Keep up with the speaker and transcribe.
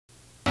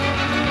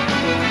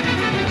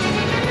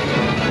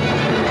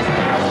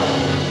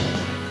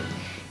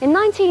In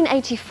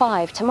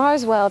 1985,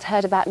 Tomorrow's World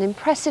heard about an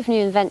impressive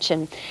new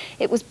invention.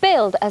 It was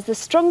billed as the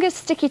strongest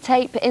sticky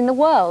tape in the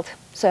world.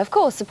 So, of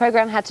course, the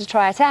programme had to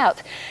try it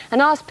out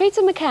and asked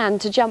Peter McCann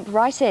to jump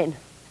right in.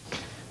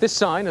 This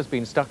sign has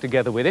been stuck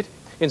together with it.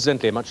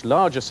 Incidentally, a much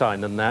larger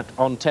sign than that,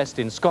 on test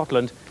in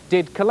Scotland,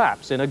 did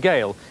collapse in a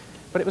gale.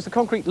 But it was the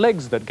concrete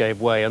legs that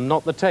gave way and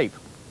not the tape.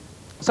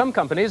 Some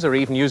companies are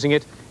even using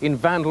it in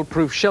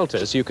vandal-proof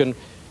shelters. You can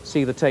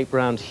see the tape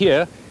round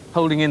here,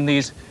 holding in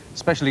these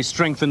specially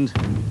strengthened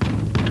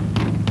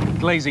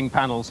glazing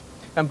panels.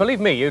 And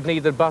believe me, you'd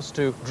need the bus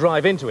to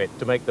drive into it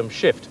to make them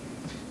shift.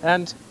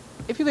 And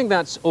if you think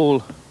that's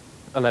all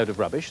a load of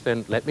rubbish,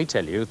 then let me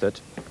tell you that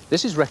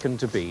this is reckoned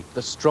to be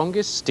the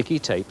strongest sticky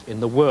tape in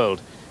the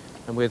world.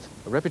 And with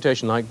a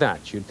reputation like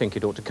that, you'd think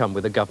it ought to come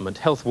with a government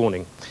health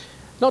warning.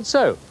 Not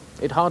so.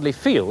 It hardly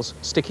feels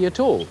sticky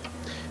at all.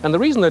 And the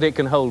reason that it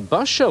can hold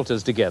bus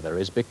shelters together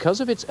is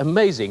because of its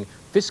amazing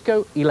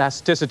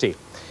viscoelasticity.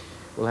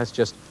 Well, that's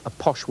just a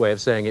posh way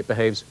of saying it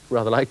behaves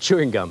rather like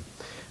chewing gum.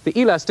 The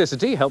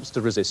elasticity helps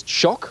to resist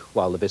shock,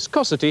 while the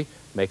viscosity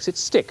makes it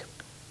stick.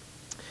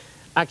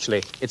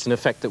 Actually, it's an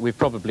effect that we've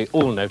probably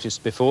all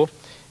noticed before.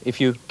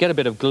 If you get a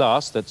bit of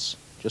glass that's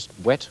just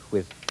wet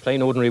with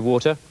plain ordinary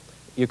water,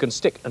 you can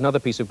stick another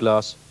piece of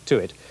glass to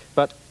it.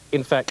 But,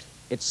 in fact,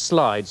 it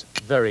slides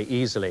very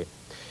easily.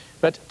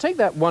 But take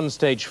that one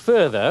stage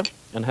further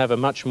and have a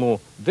much more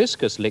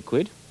viscous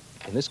liquid.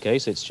 In this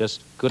case, it's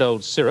just good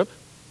old syrup.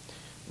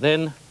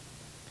 Then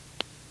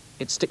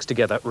it sticks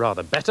together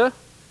rather better,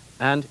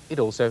 and it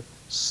also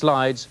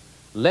slides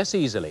less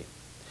easily.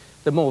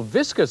 The more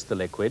viscous the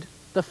liquid,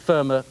 the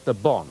firmer the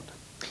bond.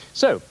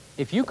 So,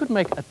 if you could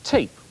make a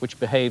tape which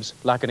behaves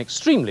like an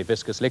extremely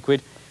viscous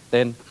liquid,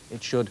 then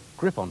it should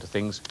grip onto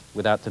things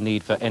without the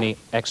need for any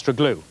extra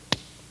glue.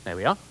 There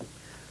we are.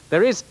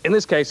 There is, in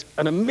this case,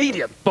 an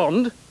immediate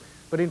bond,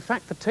 but in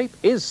fact the tape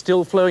is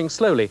still flowing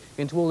slowly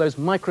into all those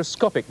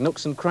microscopic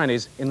nooks and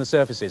crannies in the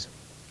surfaces.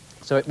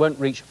 So it won't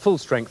reach full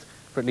strength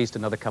for at least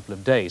another couple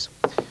of days.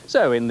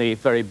 So in the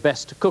very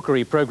best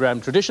cookery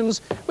programme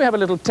traditions, we have a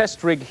little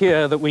test rig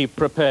here that we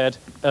prepared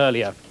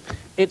earlier.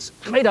 It's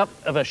made up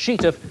of a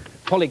sheet of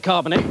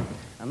polycarbonate,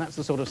 and that's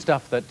the sort of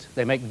stuff that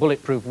they make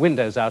bulletproof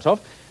windows out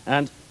of,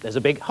 and there's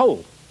a big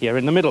hole here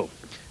in the middle.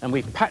 And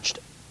we've patched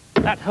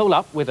that hole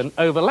up with an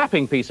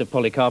overlapping piece of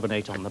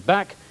polycarbonate on the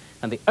back,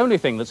 and the only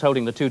thing that's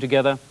holding the two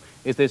together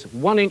is this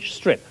 1-inch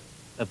strip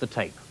of the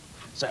tape.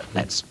 So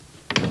let's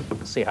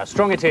see how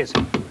strong it is.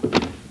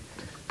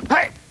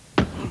 Hey!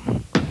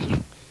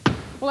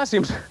 Well, that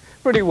seems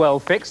pretty well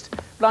fixed,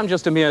 but I'm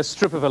just a mere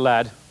strip of a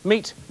lad.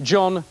 Meet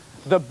John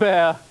the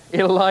Bear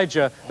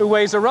Elijah, who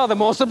weighs a rather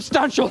more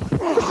substantial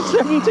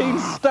 17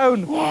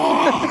 stone.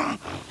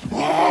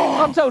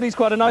 I'm told he's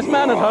quite a nice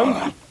man at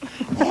home.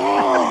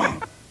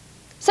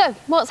 So,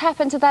 what's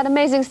happened to that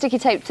amazing sticky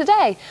tape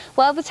today?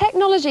 Well, the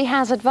technology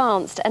has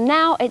advanced, and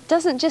now it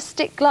doesn't just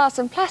stick glass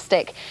and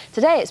plastic.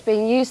 Today it's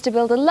being used to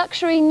build a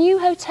luxury new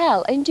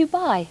hotel in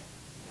Dubai.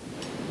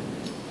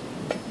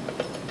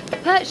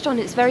 Perched on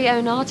its very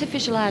own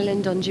artificial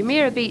island on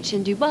Jumeirah Beach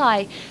in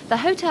Dubai, the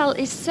hotel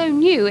is so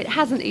new it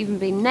hasn't even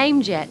been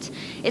named yet.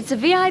 It's a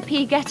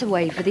VIP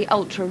getaway for the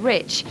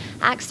ultra-rich.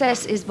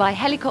 Access is by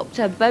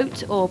helicopter,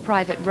 boat or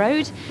private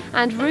road,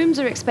 and rooms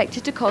are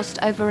expected to cost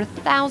over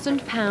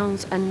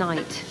 £1,000 a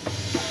night.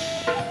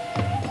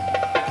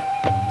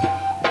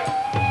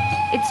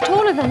 It's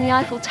taller than the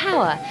Eiffel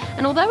Tower,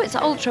 and although it's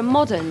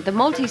ultra-modern, the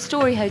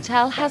multi-storey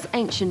hotel has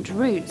ancient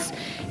roots.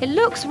 It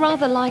looks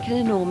rather like an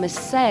enormous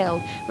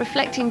sail,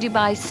 reflecting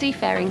Dubai's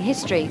seafaring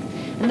history.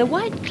 And the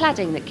white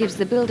cladding that gives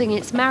the building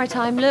its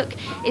maritime look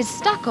is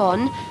stuck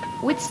on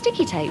with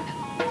sticky tape.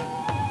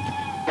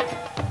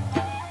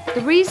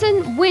 The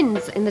reason?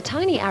 Winds in the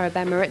tiny Arab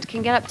Emirate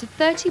can get up to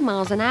 30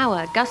 miles an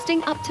hour,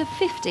 gusting up to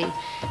 50.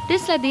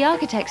 This led the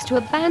architects to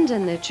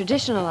abandon the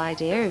traditional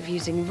idea of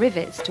using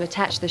rivets to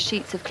attach the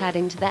sheets of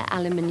cladding to their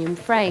aluminium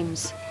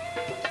frames.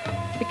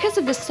 Because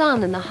of the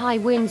sun and the high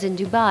winds in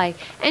Dubai,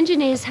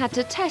 engineers had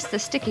to test the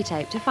sticky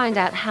tape to find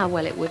out how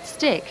well it would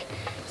stick.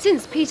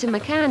 Since Peter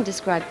McCann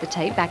described the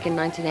tape back in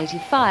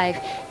 1985,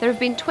 there have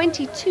been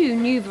 22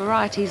 new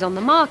varieties on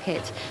the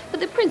market, but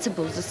the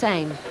principle's the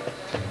same.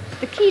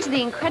 The key to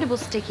the incredible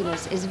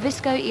stickiness is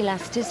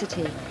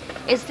viscoelasticity.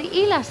 It's the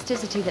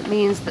elasticity that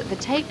means that the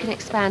tape can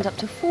expand up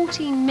to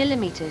 14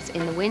 millimetres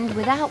in the wind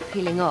without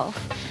peeling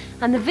off,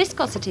 and the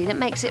viscosity that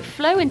makes it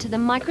flow into the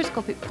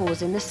microscopic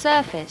pores in the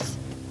surface.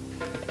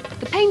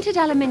 The painted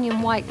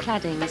aluminium white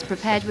cladding is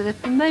prepared with a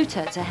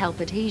promoter to help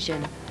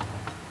adhesion.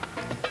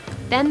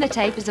 Then the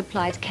tape is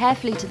applied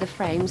carefully to the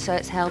frame so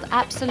it's held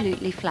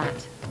absolutely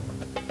flat.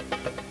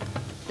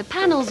 The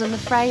panels and the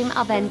frame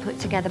are then put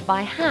together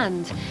by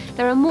hand.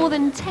 There are more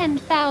than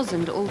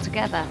 10,000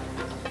 altogether.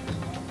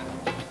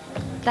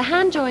 The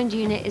hand-joined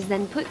unit is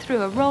then put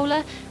through a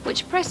roller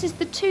which presses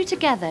the two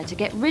together to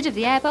get rid of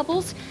the air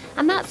bubbles,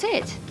 and that's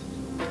it.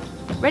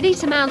 Ready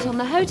to mount on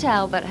the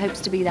hotel that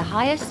hopes to be the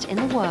highest in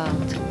the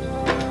world.